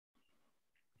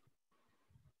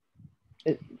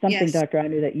something, Yes. Dr.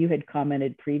 Anu, that you had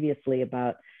commented previously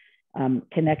about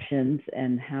connections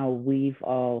and how we've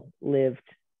all lived,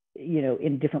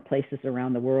 in different places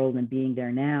around the world and being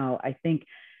there now. I think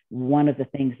one of the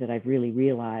things that I've really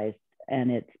realized, and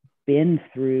it's been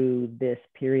through this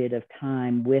period of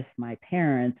time with my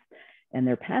parents and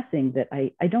their passing, that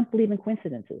I don't believe in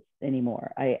coincidences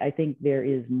anymore. I think there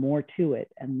is more to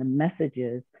it. And the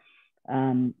messages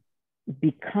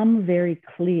become very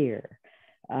clear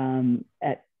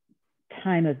at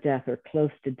time of death or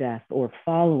close to death or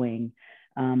following.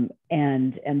 And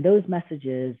those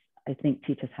messages, I think,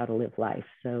 teach us how to live life.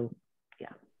 So, yeah.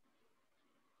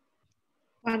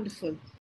 Wonderful.